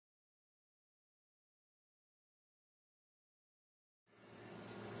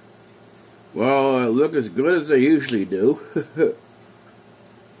Well, look as good as they usually do.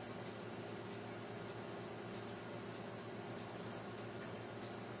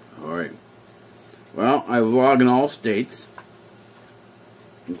 Alright. Well, I vlog in all states,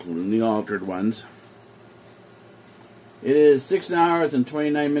 including the altered ones. It is 6 hours and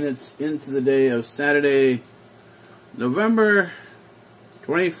 29 minutes into the day of Saturday, November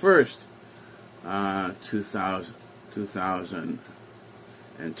 21st,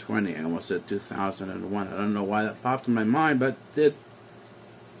 2020. I almost said 2001. I don't know why that popped in my mind, but it did.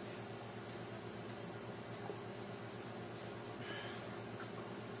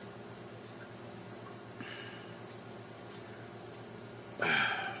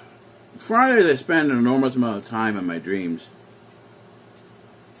 Fridays I spend an enormous amount of time in my dreams.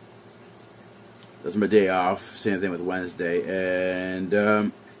 That's my day off. Same thing with Wednesday.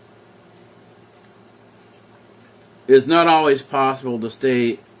 And it's not always possible to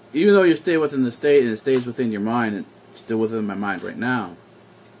stay, even though you stay within the state and it stays within your mind, and it's still within my mind right now.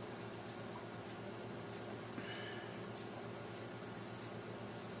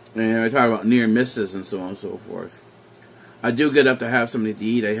 And I talk about near misses and so on and so forth. I do get up to have something to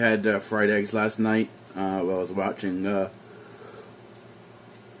eat. I had fried eggs last night while I was watching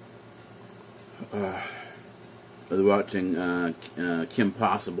Kim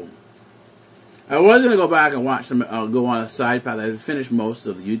Possible. I was going to go back and watch them. I'll go on a side path. I finished most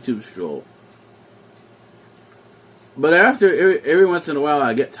of the YouTube Stroll. But after, every once in a while,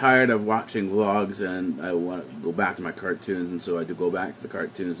 I get tired of watching vlogs and I want to go back to my cartoons, and so I do go back to the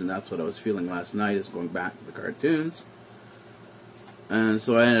cartoons, and that's what I was feeling last night, is going back to the cartoons. And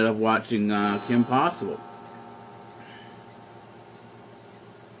so I ended up watching Kim Possible.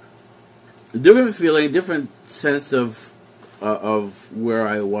 Different feeling, different sense of where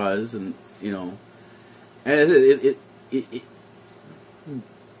I was, and you know, and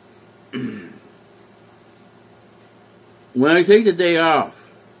when I take the day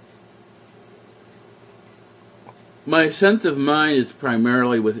off, my sense of mind is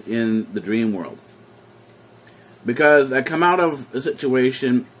primarily within the dream world. Because I come out of a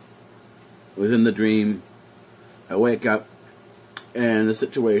situation within the dream, I wake up, and the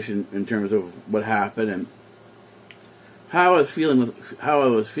situation in terms of what happened and how I was feeling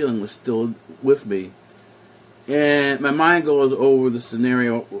was still with me, and my mind goes over the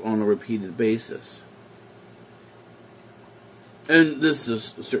scenario on a repeated basis. And this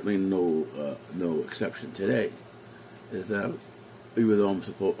is certainly no exception today. Is that even though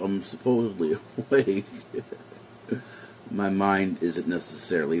I'm supposedly awake, my mind isn't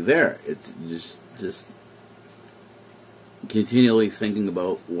necessarily there. It's just continually thinking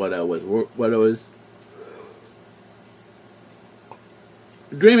about what I was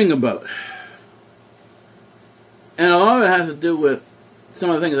dreaming about, and a lot of it has to do with some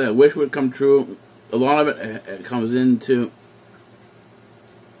of the things that I wish would come true. A lot of it comes into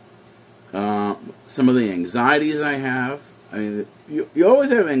some of the anxieties I have. I mean, you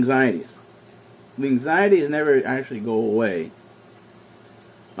always have anxieties. The anxieties never actually go away.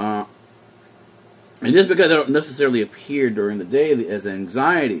 And just because they don't necessarily appear during the day as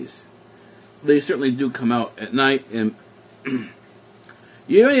anxieties, they certainly do come out at night. And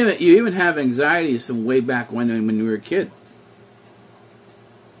you even have anxieties from way back when you were a kid.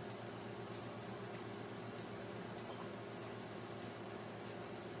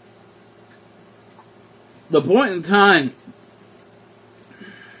 The point in time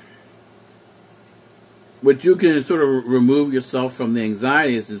which you can sort of remove yourself from the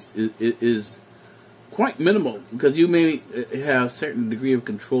anxieties is quite minimal, because you may have a certain degree of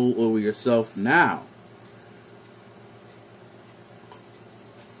control over yourself now.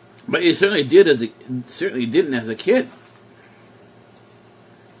 But you certainly didn't as a kid.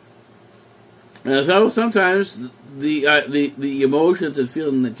 And so sometimes the emotions and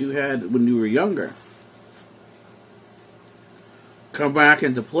feelings that you had when you were younger come back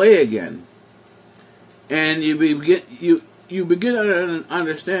into play again. And you begin to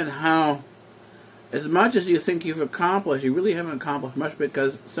understand how, as much as you think you've accomplished, you really haven't accomplished much,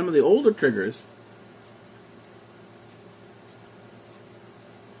 because some of the older triggers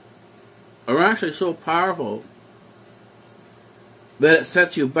are actually so powerful that it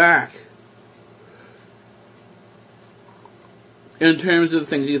sets you back in terms of the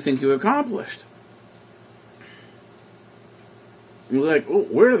things you think you accomplished. You're like, oh,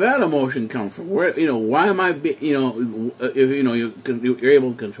 where did that emotion come from? Where, why am I, if you're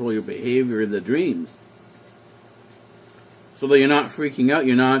able to control your behavior in the dreams, so that you're not freaking out,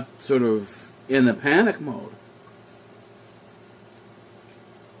 you're not sort of in the panic mode.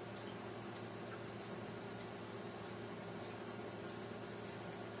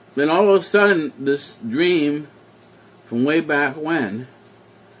 then all of a sudden, this dream from way back when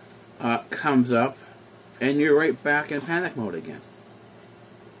comes up, and you're right back in panic mode again.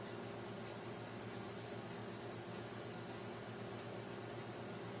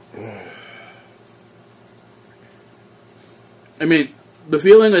 I mean, the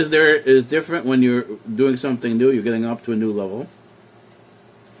feeling is different when you're doing something new. You're getting up to a new level.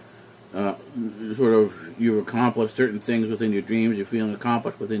 You've accomplished certain things within your dreams. You're feeling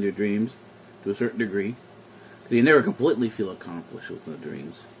accomplished within your dreams to a certain degree. But you never completely feel accomplished within the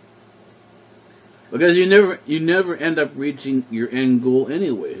dreams, because you never end up reaching your end goal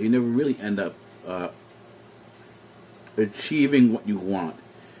anyway. You never really end up achieving what you want.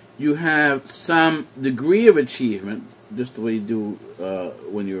 You have some degree of achievement, just the way you do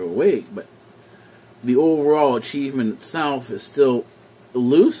when you're awake, but the overall achievement itself is still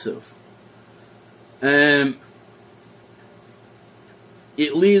elusive. And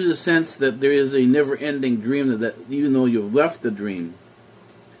it leaves a sense that there is a never-ending dream, that even though you've left the dream,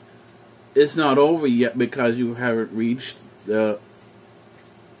 it's not over yet because you haven't reached the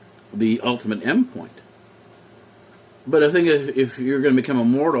ultimate endpoint. But I think if you're going to become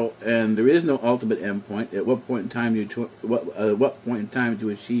immortal and there is no ultimate endpoint, at what point in time what point in time to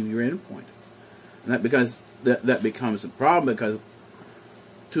achieve your endpoint? And that becomes a problem, because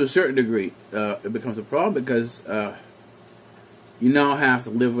to a certain degree it becomes a problem, because you now have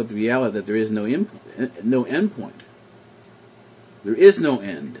to live with the reality that there is no endpoint. There is no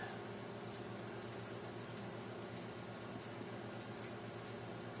end.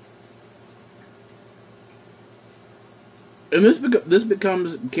 And this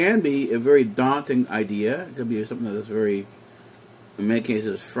can be a very daunting idea. It could be something that's very, in many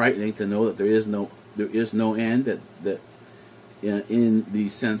cases, frightening to know that there is no end. That in the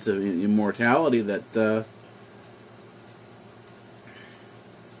sense of immortality, that that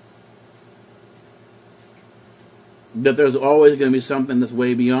there's always going to be something that's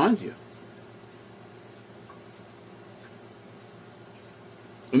way beyond you.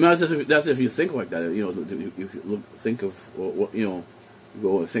 And that's if you think like that. If you think of what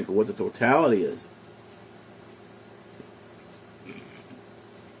go and think of what the totality is,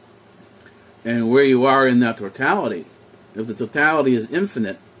 and where you are in that totality. If the totality is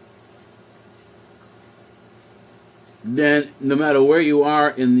infinite, then no matter where you are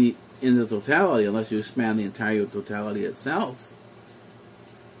in the totality, unless you expand the entire totality itself,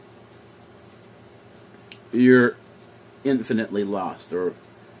 you're infinitely lost, or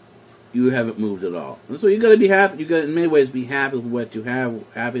you haven't moved at all. And so you got to be happy. You got to, in many ways, be happy with what you have,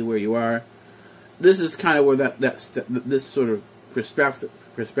 happy where you are. This is kind of where this sort of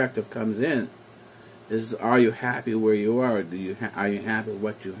perspective comes in. Is, are you happy where you are? Are you happy with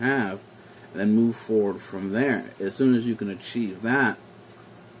what you have? And then move forward from there. As soon as you can achieve that,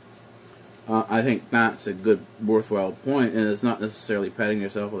 I think that's a good, worthwhile point. And it's not necessarily patting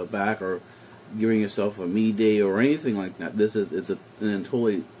yourself on the back or giving yourself a me day or anything like that. It's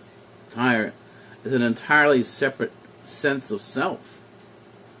an entirely separate sense of self.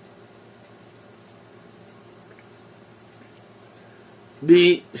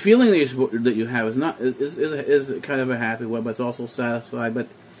 The feeling that you have is kind of a happy one, but it's also satisfied. But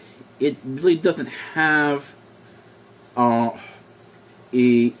it really doesn't have an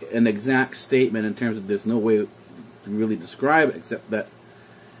exact statement in terms of, there's no way to really describe it, except that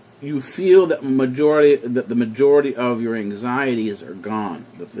you feel that the majority of your anxieties are gone.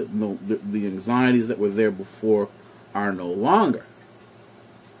 That the anxieties that were there before are no longer,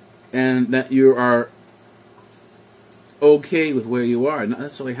 and that you are okay with where you are, not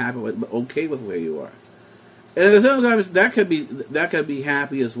necessarily happy with, but okay with where you are. And sometimes that could be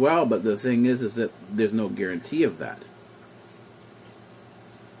happy as well. But the thing is that there's no guarantee of that.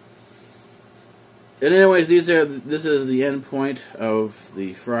 And anyways, this is the end point of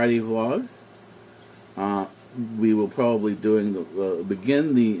the Friday vlog. We will probably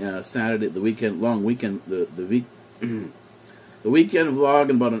begin the Saturday, the weekend the weekend vlog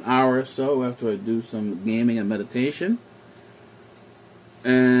in about an hour or so, after I do some gaming and meditation,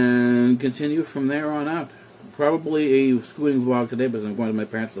 and continue from there on out. Probably a scooting vlog today, because I'm going to my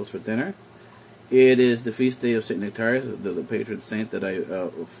parents' house for dinner. It is the feast day of St. Nectarius, the patron saint that I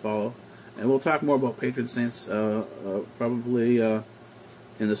follow. And we'll talk more about patron saints probably in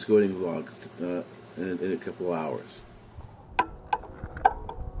the scooting vlog in a couple of hours.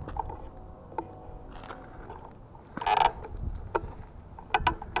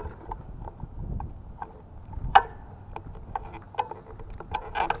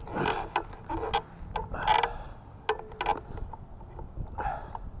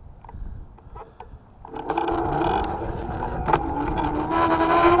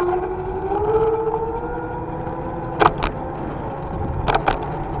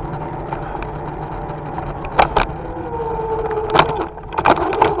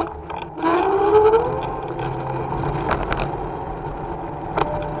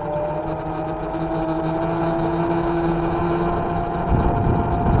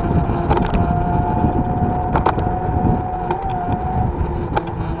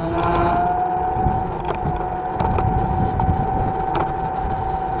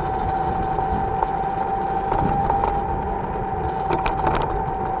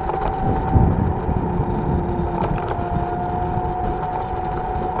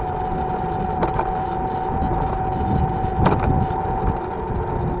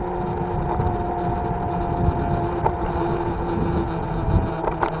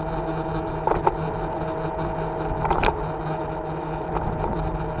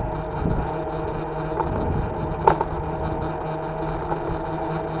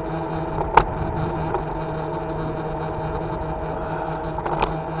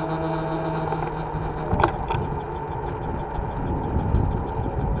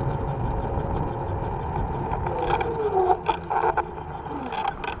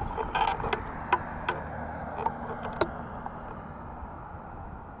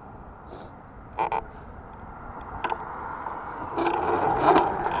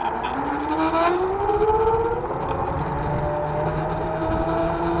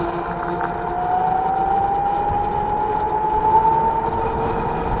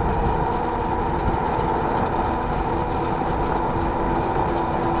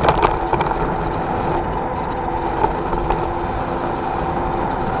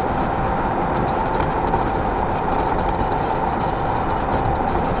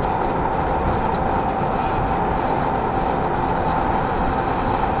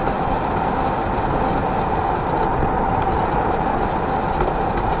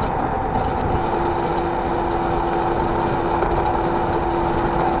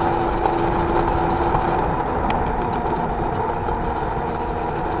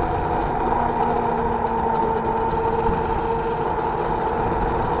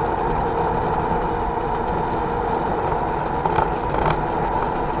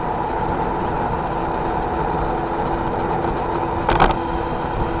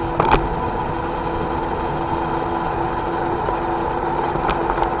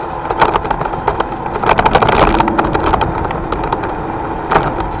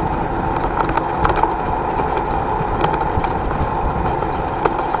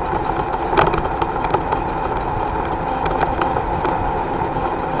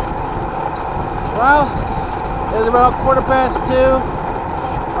 about 2:15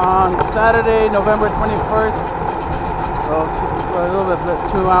 on Saturday, November 21st. So a little bit,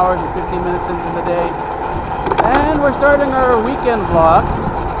 2 hours and 15 minutes into the day. And we're starting our weekend vlog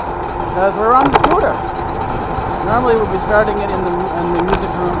because we're on the scooter. Normally we'd be starting it in the music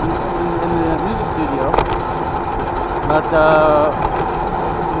room, in the music studio. But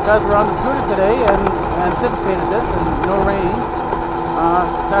because we're on the scooter today and anticipated this and no rain,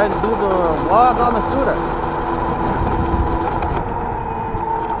 decided to do the vlog on the scooter.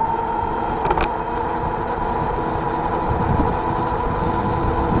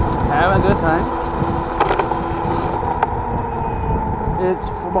 Having a good time. It's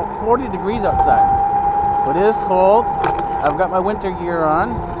about 40 degrees outside. It is cold. I've got my winter gear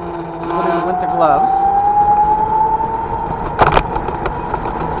on. Put in winter gloves.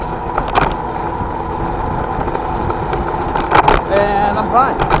 And I'm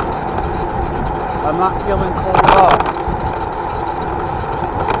fine. I'm not feeling cold at all.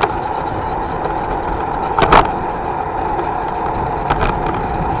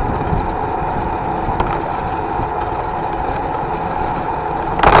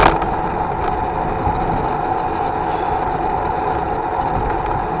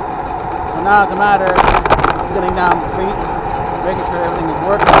 So now it's a matter of getting down the street, making sure everything is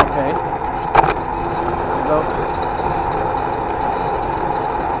working okay. So,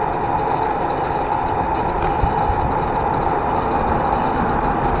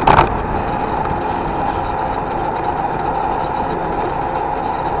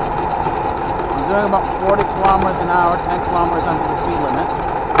 doing about 40 kilometers an hour, 10 kilometers under the speed limit.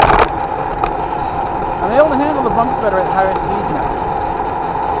 I'm able to handle the bumps better at higher speeds now.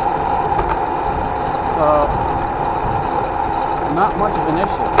 So, not much of an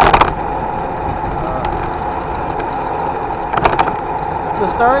issue. The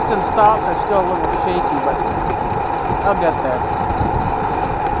starts and stops are still a little shaky, but I'll get there.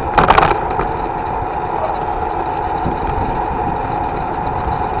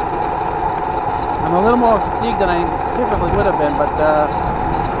 I'm a little more fatigued than I typically would have been, but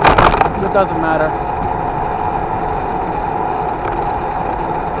it doesn't matter.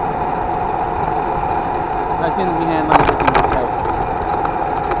 I seem to be handling everything okay.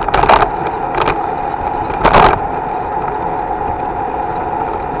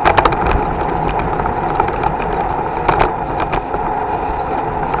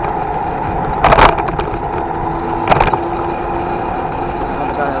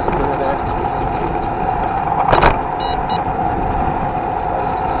 Another guy else over there.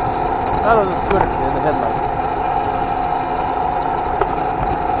 That was a scooter, the headlights.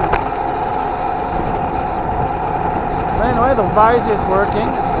 But anyway, the visor is working.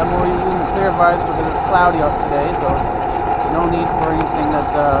 I'm using the clear visor because it's cloudy out today, so it's no need for anything that's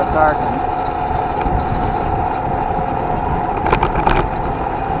darkened.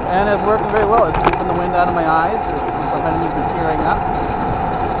 And it's working very well. It's keeping the wind out of my eyes. It's preventing me from tearing up.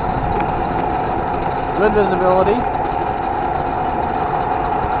 Good visibility.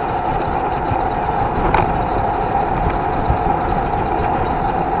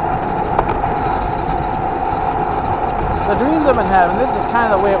 The dreams I've been having, this is kind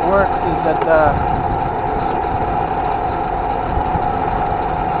of the way it works, is that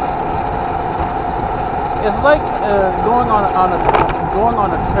it's like going on a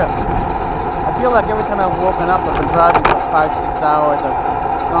trip. I feel like every time I've woken up, I've been driving for 5-6 hours. I've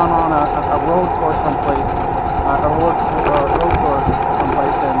gone on a road tour someplace,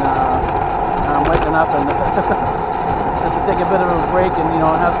 and I'm waking up and just to take a bit of a break and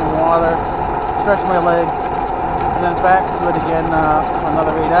have some water, stretch my legs. And then back to it again for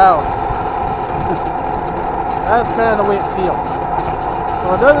another 8 hours. That's kind of the way it feels.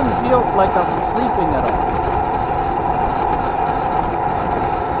 So it doesn't feel like I'm sleeping at all.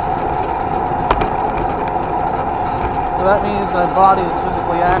 So that means my body is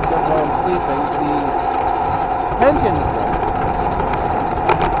physically active while I'm sleeping. The tension is there.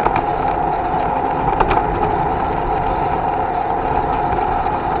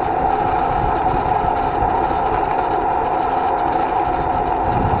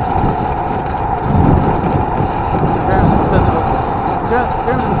 In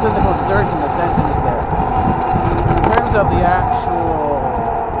terms of the physical exertion, the tension is there. In terms of the actual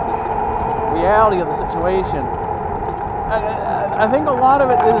reality of the situation, I think a lot of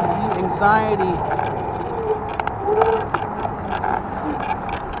it is the anxiety.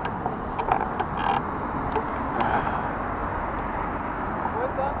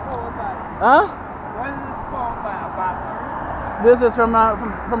 What's that called by? Huh? What is it called by a battery? This is from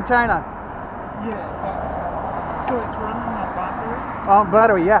China. Yeah, so it's running on battery? All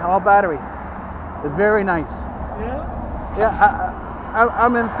battery, yeah, all battery. It's very nice. Yeah? Yeah,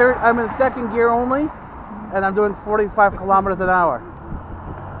 I'm in second gear only, and I'm doing 45 kilometers an hour.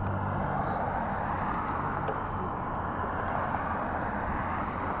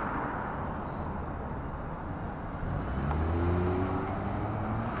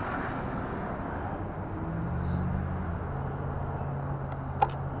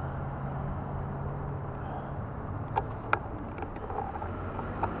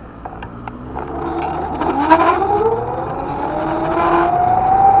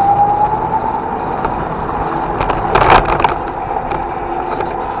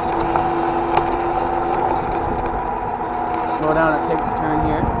 Slow down and take the turn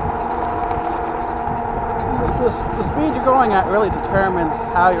here. The speed you're going at really determines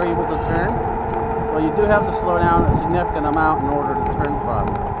how you're able to turn. So you do have to slow down a significant amount in order to turn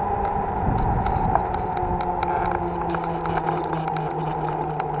properly.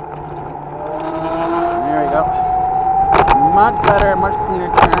 There we go. Much better, much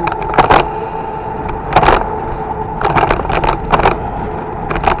cleaner turn.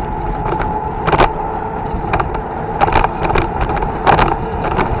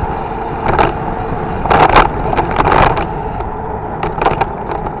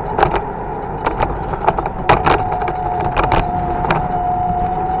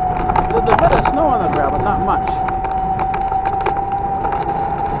 There's a bit of snow on the ground, but not much.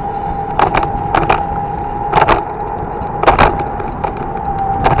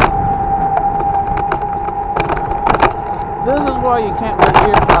 This is why you can't wear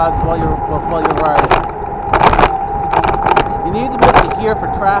ear pods while you're riding. You need to be able to hear for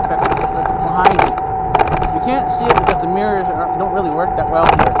traffic that's behind you. You can't see it because the mirrors don't really work that well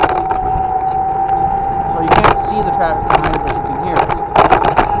here. So you can't see the traffic behind you, but you can hear it.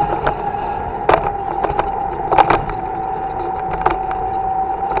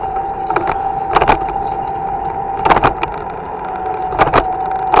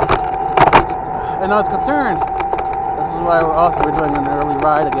 And I was concerned, this is why we're doing an early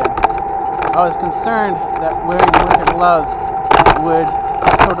ride again. I was concerned that wearing winter gloves would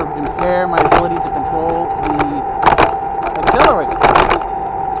sort of impair my ability to control the accelerator.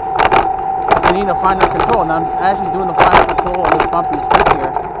 I need a finer control, and I'm actually doing the finer control on this bumpy street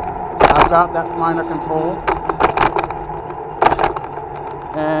here. I've got that finer control,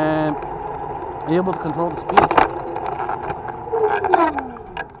 and I'm able to control the speed.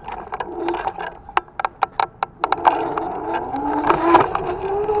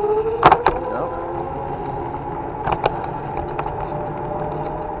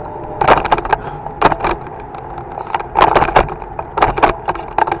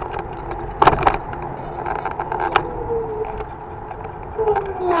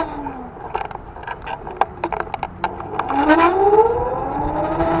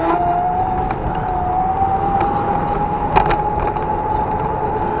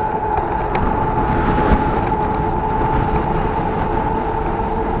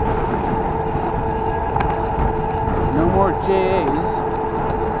 No more JAs.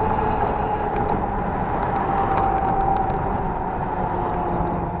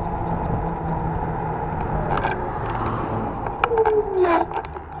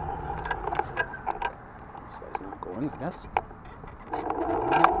 This guy's not going, I guess.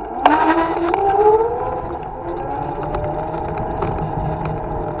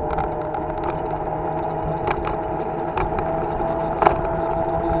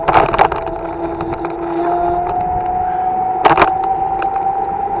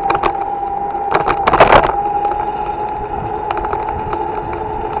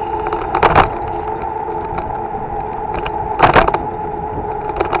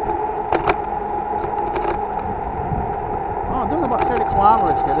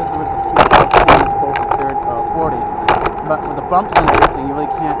 Kilometers here. This is with the speed is posted 40, but with the bumps and everything, you really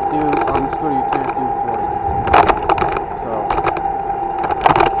can't do on the scooter. You can't do 40. So,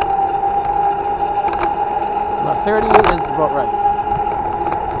 about 30 is about right.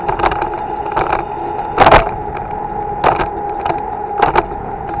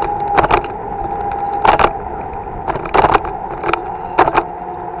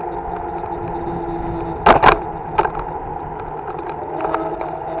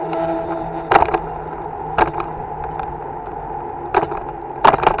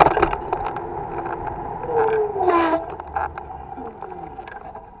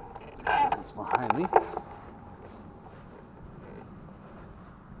 Behind me.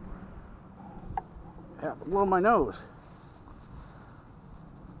 Yeah, blow my nose.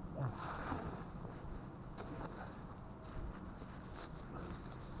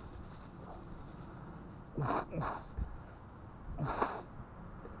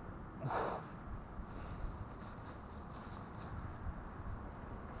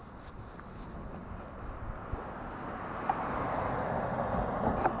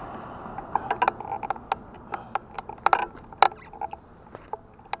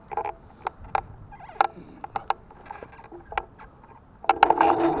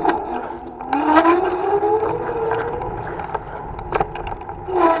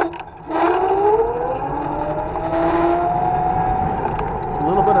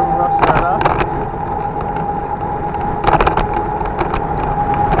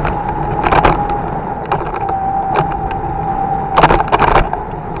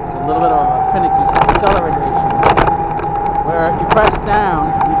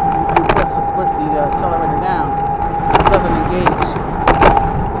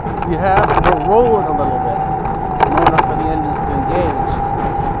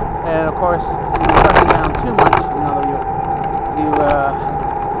 course, if you're pressing down too much, you know, you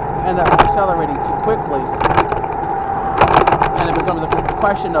end up accelerating too quickly, and it becomes a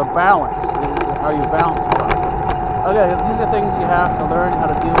question of balance. Are you balanced properly? Okay, these are things you have to learn how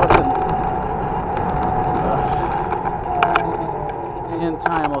to deal with, and in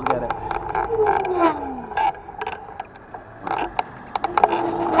time we'll get it.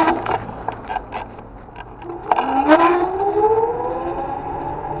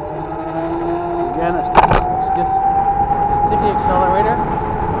 Again, it's just sticky accelerator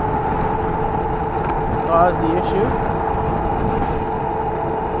caused the issue.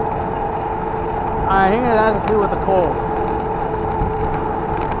 I think it has to do with the cold.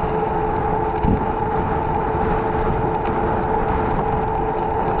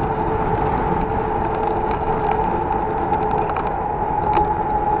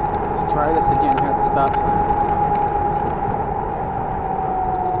 Let's try this again here at the stop sign.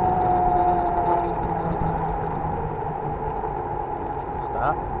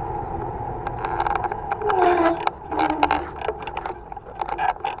 Stop.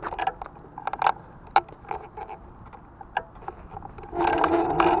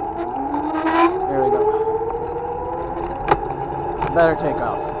 There we go. Better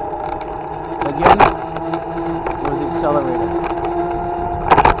takeoff. Again, it was the accelerator.